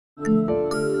Hello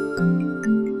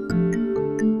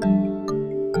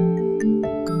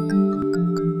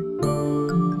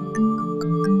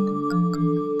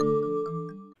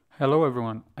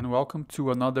everyone and welcome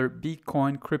to another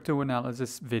Bitcoin crypto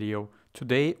analysis video.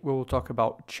 Today we will talk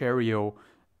about CHR.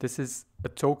 This is a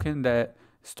token that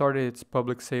started its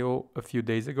public sale a few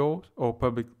days ago, or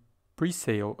public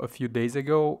pre-sale a few days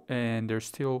ago, and there's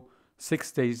still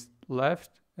 6 days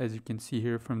left, as you can see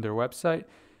here from their website.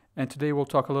 And today we'll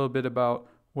talk a little bit about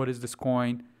what is this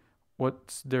coin,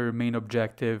 what's their main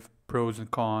objective, pros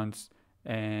and cons,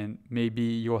 and maybe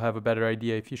you'll have a better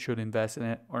idea if you should invest in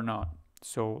it or not.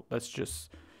 So let's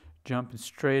just jump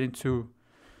straight into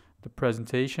the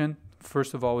presentation.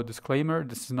 First of all, a disclaimer: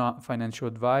 this is not financial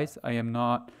advice. I am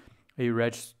not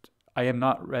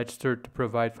registered to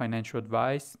provide financial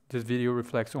advice. This video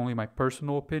reflects only my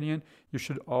personal opinion. You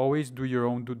should always do your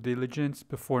own due diligence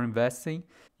before investing.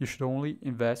 You should only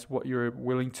invest what you're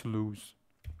willing to lose.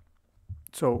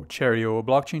 So CHR, a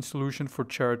blockchain solution for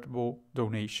charitable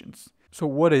donations. So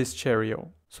what is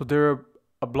CHR? So they're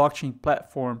a blockchain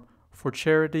platform for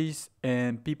charities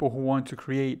and people who want to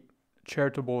create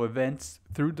charitable events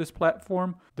through this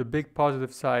platform. The big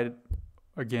positive side,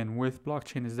 again, with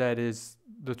blockchain is that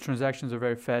the transactions are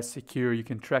very fast, secure. You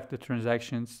can track the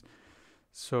transactions.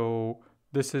 So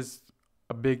this is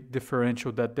a big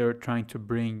differential that they're trying to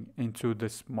bring into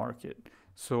this market.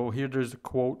 So here there's a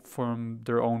quote from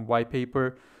their own white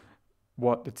paper.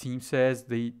 What the team says,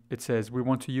 it says, "We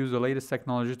want to use the latest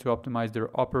technology to optimize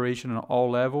their operation on all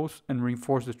levels and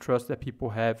reinforce the trust that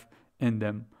people have in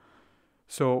them."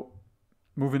 So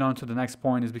moving on to the next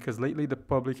point is because lately the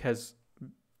public has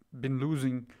been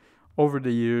losing over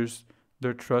the years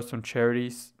their trust on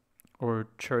charities or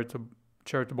charitable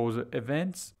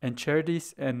events and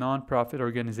charities and non-profit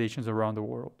organizations around the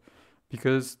world,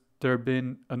 because there have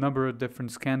been a number of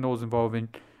different scandals involving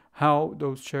how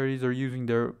those charities are using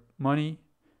their money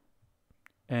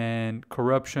and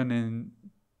corruption in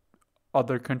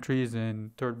other countries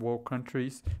and third world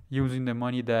countries, using the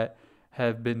money that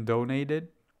have been donated.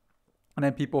 And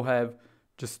then people have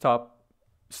just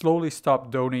slowly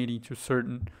stopped donating to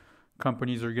certain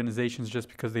companies, organizations, just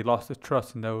because they lost the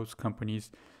trust in those companies.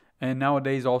 And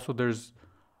nowadays also there's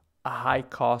a high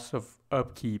cost of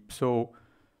upkeep. So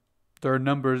there are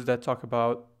numbers that talk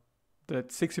about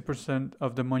that 60%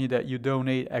 of the money that you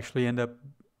donate actually end up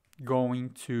going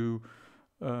to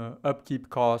upkeep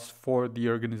costs for the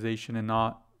organization and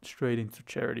not straight into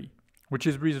charity, which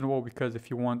is reasonable, because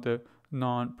if you want the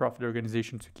non-profit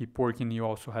organization to keep working, you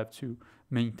also have to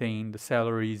maintain the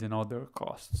salaries and other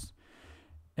costs.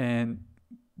 And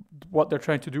what they're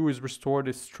trying to do is restore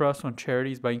this trust on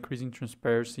charities by increasing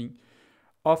transparency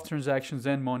of transactions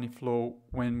and money flow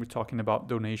when we're talking about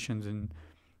donations and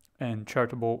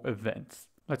charitable events.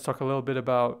 Let's talk a little bit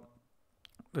about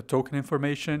the token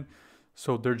information.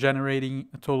 So they're generating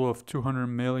a total of 200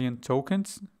 million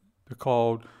tokens. They're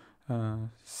called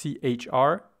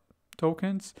CHR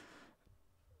tokens.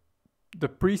 The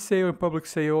pre-sale and public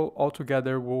sale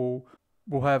altogether will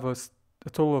have a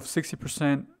total of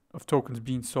 60% of tokens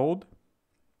being sold.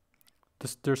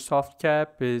 Their soft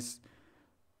cap is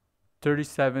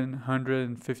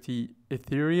 3,750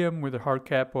 Ethereum with a hard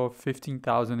cap of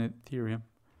 15,000 Ethereum.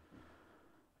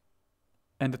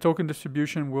 And the token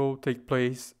distribution will take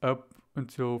place up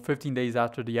until 15 days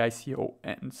after the ICO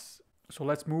ends. So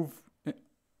let's move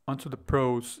onto the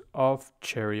pros of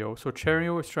CHR. So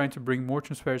CHR is trying to bring more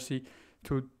transparency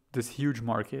to this huge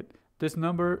market. This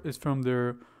number is from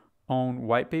their own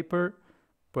white paper,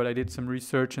 but I did some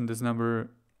research and this number,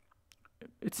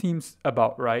 it seems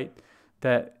about right,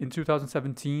 that in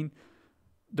 2017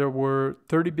 there were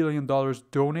 $30 billion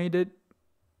donated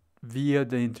via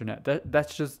the internet.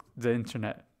 That's just the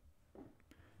internet.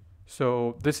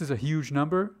 So this is a huge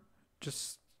number.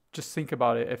 Just think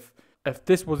about it. If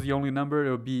this was the only number,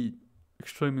 it would be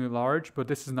extremely large, but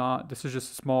this is not. This is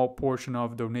just a small portion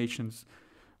of donations.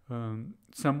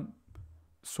 Some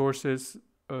sources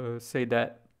say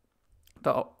that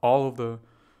all of the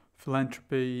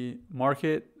philanthropy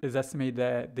market is estimated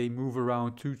that they move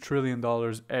around $2 trillion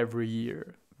every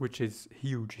year, which is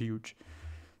huge.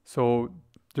 So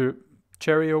the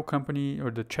CHR company, or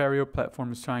the CHR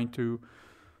platform, is trying to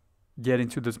get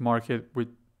into this market with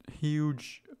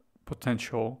huge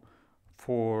potential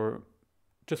for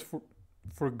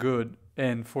good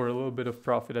and for a little bit of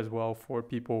profit as well for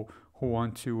people who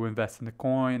want to invest in the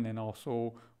coin and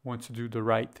also want to do the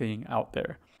right thing out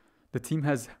there. The team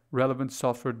has relevant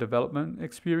software development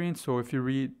experience. So if you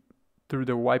read through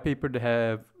the white paper, they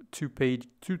have 3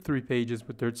 pages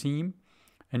with their team.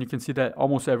 And you can see that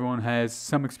almost everyone has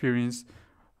some experience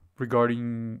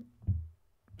regarding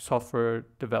software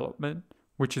development,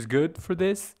 which is good for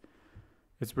this.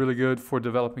 It's really good for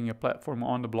developing a platform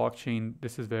on the blockchain.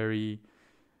 This is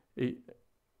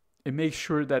it makes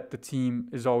sure that the team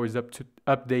is always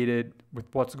updated with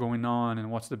what's going on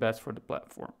and what's the best for the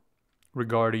platform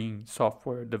regarding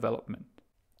software development.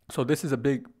 So this is a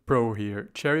big pro here.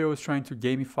 Cherio is trying to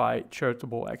gamify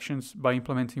charitable actions by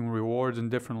implementing rewards in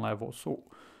different levels. So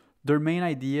their main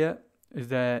idea is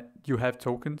that you have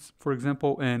tokens, for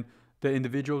example, and the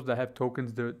individuals that have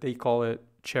tokens, they call it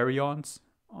Cherions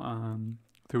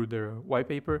through their white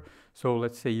paper. So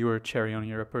let's say you're a Cherion,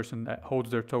 you're a person that holds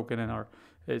their token and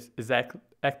is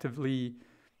active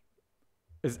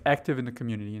in the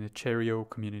community, in the Cherio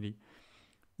community.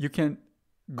 You can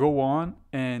go on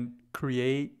and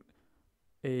create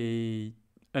an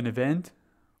event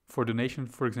for donation.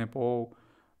 For example,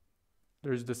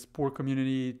 there's this poor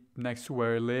community next to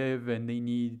where I live and they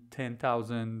need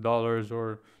 $10,000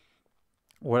 or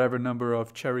whatever number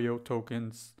of Cherio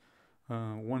tokens,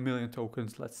 1 million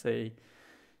tokens, let's say,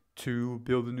 to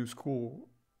build a new school.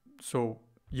 So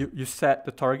you set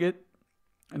the target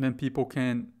and then people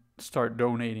can start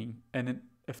donating. And then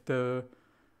if 10%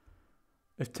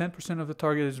 of the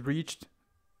target is reached,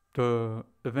 the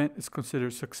event is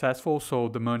considered successful. So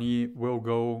the money will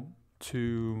go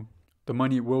to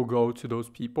those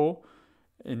people.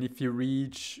 And if you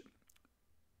reach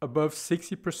above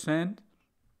 60%,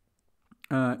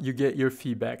 you get your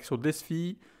fee back. So this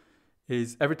fee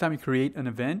is every time you create an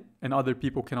event, and other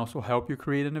people can also help you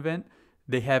create an event,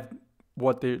 they have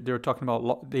what they're talking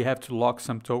about. They have to lock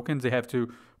some tokens. They have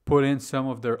to put in some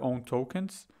of their own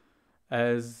tokens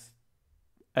as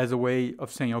a way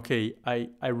of saying, okay,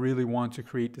 I really want to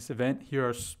create this event.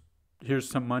 Here's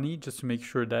some money just to make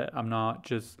sure that I'm not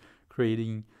just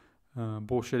creating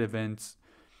bullshit events.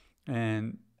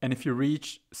 And if you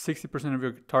reach 60% of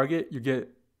your target, you get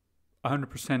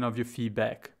 100% of your fee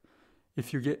back.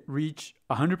 If you reach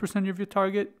 100% of your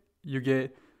target, you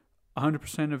get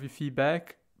 100% of your fee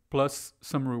back plus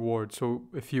some reward. So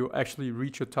if you actually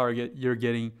reach your target, you're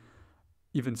getting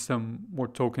even some more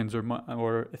tokens or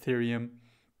Ethereum,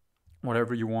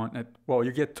 whatever you want.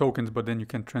 You get tokens, but then you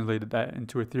can translate that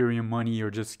into Ethereum money or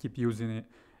just keep using it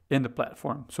in the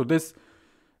platform. So this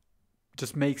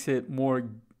just makes it more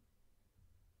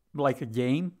like a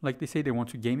game. Like they say, they want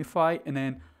to gamify, and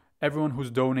then everyone who's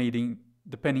donating,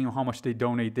 depending on how much they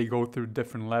donate, they go through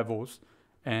different levels.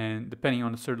 And depending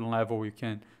on a certain level, you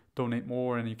can donate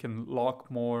more and you can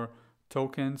lock more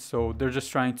tokens. So they're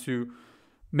just trying to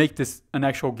make this an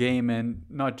actual game and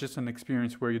not just an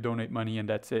experience where you donate money and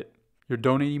that's it. Your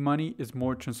donating money is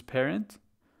more transparent,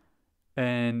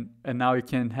 and now you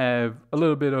can have a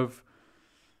little bit of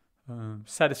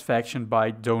satisfaction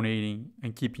by donating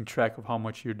and keeping track of how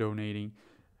much you're donating.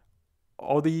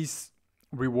 All these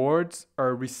rewards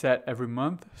are reset every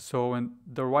month. So in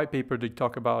the white paper, they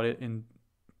talk about it in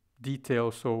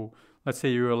detail. So let's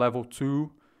say you're a level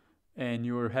 2 and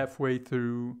you're halfway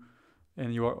through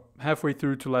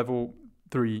to level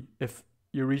 3. If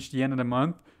you reach the end of the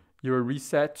month, you're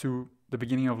reset to the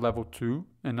beginning of level 2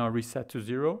 and not reset to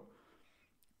 0.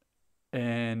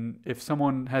 And if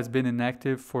someone has been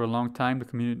inactive for a long time,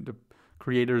 the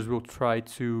creators will try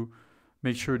to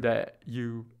make sure that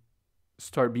you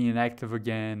start being active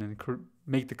again and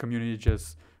make the community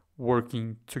just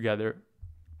working together.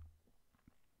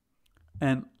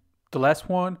 And the last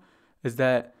one is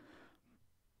that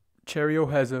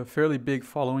Cherio has a fairly big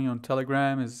following on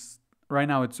Telegram. Right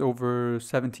now it's over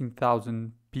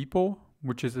 17,000 people,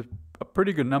 which is a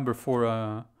pretty good number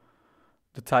for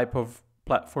the type of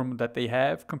platform that they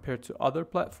have compared to other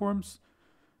platforms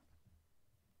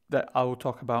that I will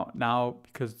talk about now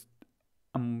because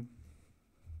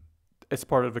it's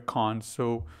part of the cons.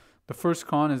 So the first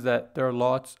con is that there are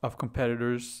lots of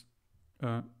competitors,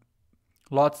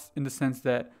 lots in the sense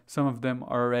that some of them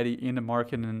are already in the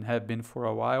market and have been for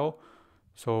a while.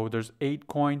 So there's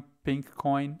 8coin,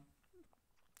 Pinkcoin,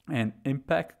 and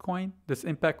Impact Coin. This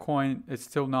Impact Coin is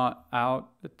still not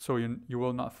out, so you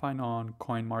will not find on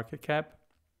CoinMarketCap.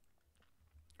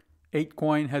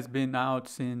 8coin has been out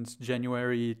since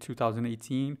January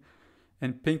 2018,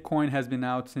 and Pinkcoin has been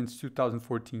out since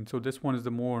 2014. So this one is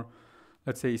the more,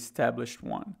 let's say, established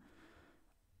one.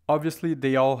 Obviously,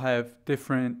 they all have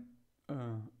different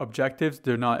objectives.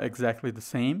 They're not exactly the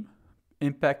same.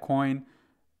 Impact Coin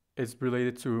is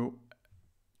related to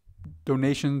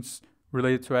donations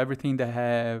related to everything that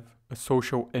have a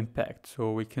social impact.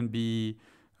 So it can be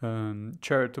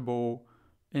charitable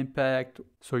impact.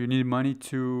 So you need money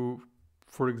to,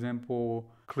 for example,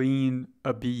 clean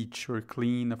a beach or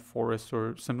clean a forest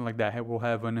or something like that. It will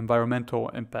have an environmental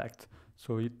impact.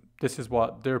 So this is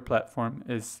what their platform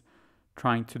is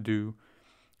trying to do.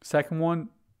 Second one,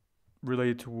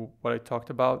 related to what I talked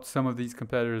about, some of these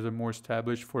competitors are more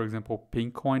established. For example,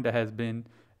 Pinkcoin, that has been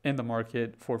in the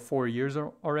market for 4 years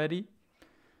already.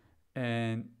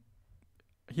 And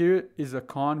here is a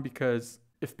con, because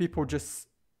if people just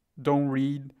don't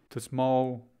read the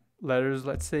small letters,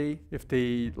 let's say, if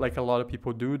they, like a lot of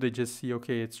people do, they just see,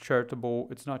 okay, it's charitable,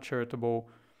 it's not charitable,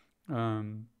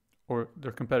 or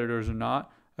their competitors are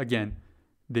not. Again,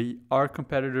 they are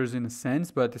competitors in a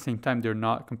sense, but at the same time, they're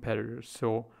not competitors.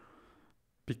 So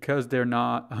because they're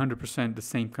not 100% the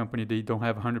same company, they don't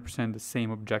have 100% the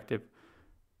same objective.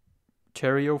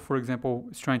 CHR, for example,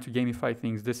 is trying to gamify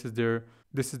things. This is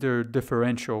their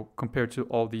differential compared to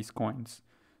all these coins.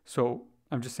 So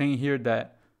I'm just saying here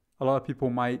that a lot of people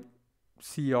might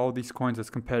see all these coins as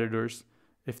competitors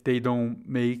if they don't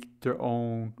make their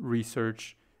own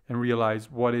research and realize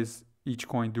what is each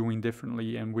coin doing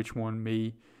differently and which one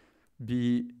may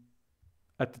be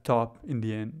at the top in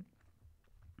the end.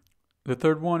 The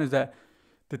third one is that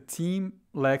the team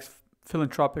lacks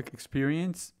philanthropic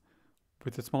experience,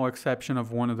 with a small exception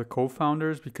of one of the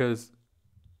co-founders, because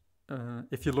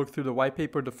if you look through the white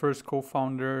paper, the first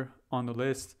co-founder on the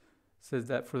list says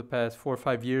that for the past 4 or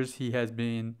 5 years, he has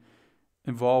been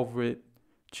involved with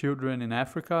children in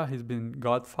Africa. He's been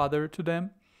godfather to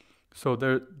them. So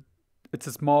it's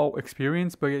a small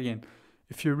experience, but again,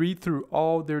 if you read through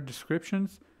all their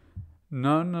descriptions,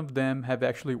 none of them have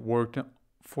actually worked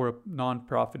for a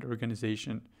non-profit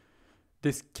organization.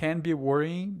 This can be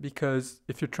worrying, because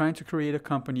if you're trying to create a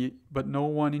company but no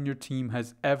one in your team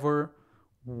has ever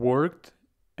worked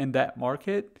in that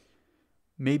market,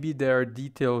 maybe there are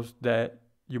details that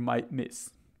you might miss.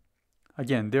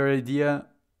 Again, their idea,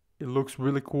 it looks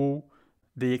really cool.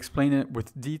 They explain it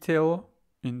with detail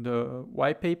in the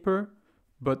white paper,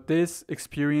 but this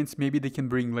experience maybe they can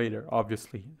bring later,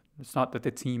 obviously. It's not that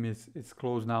the team is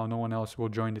closed now, no one else will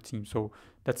join the team. So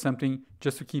that's something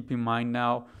just to keep in mind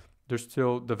now. They're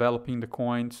still developing the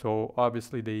coin, so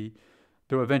obviously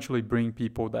they'll eventually bring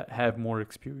people that have more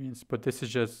experience. But this is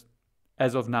just,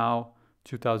 as of now,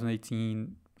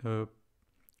 2018,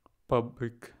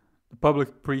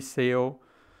 public pre-sale.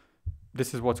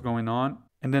 This is what's going on.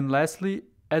 And then lastly,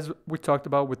 as we talked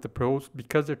about with the pros,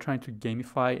 because they're trying to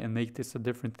gamify and make this a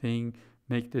different thing,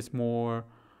 make this more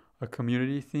a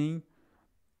community thing.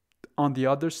 On the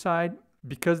other side,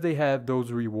 because they have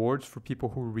those rewards for people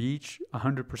who reach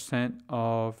 100%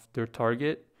 of their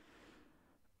target,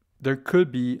 there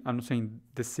could be, I'm not saying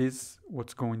this is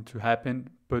what's going to happen,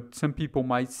 but some people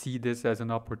might see this as an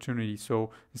opportunity.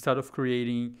 So instead of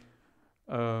creating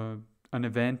an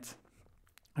event,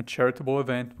 a charitable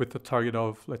event with a target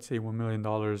of, let's say, $1 million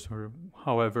or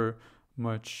however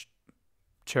much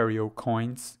CHR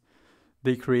coins,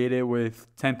 they create it with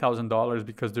 $10,000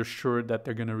 because they're sure that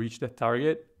they're going to reach that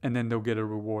target, and then they'll get a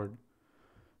reward.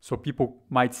 So people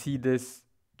might see this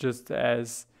just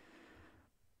as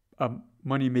a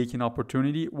money-making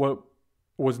opportunity. What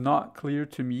was not clear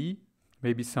to me,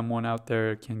 maybe someone out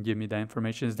there can give me that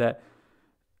information,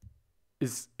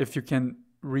 is if you can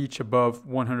reach above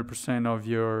 100% of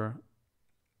your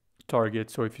target.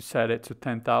 So if you set it to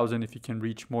 10,000, if you can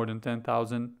reach more than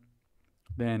 10,000,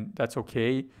 then that's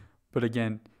okay. But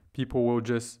again, people will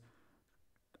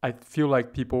I feel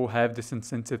like people have this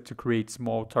incentive to create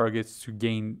small targets to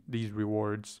gain these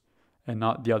rewards and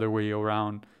not the other way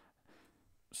around.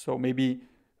 So maybe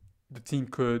the team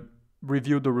could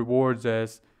review the rewards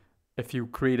as, if you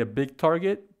create a big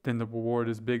target, then the reward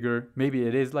is bigger. Maybe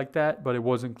it is like that, but it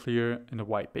wasn't clear in the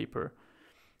white paper.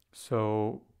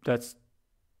 So that's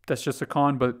just a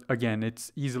con, but again,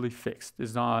 it's easily fixed.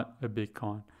 It's not a big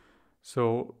con.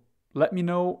 So let me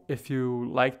know if you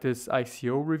like this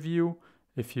ICO review,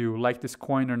 if you like this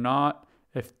coin or not,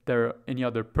 if there are any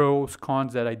other pros,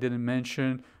 cons that I didn't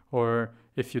mention, or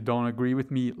if you don't agree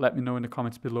with me, let me know in the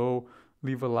comments below.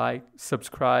 Leave a like,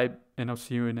 subscribe, and I'll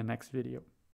see you in the next video.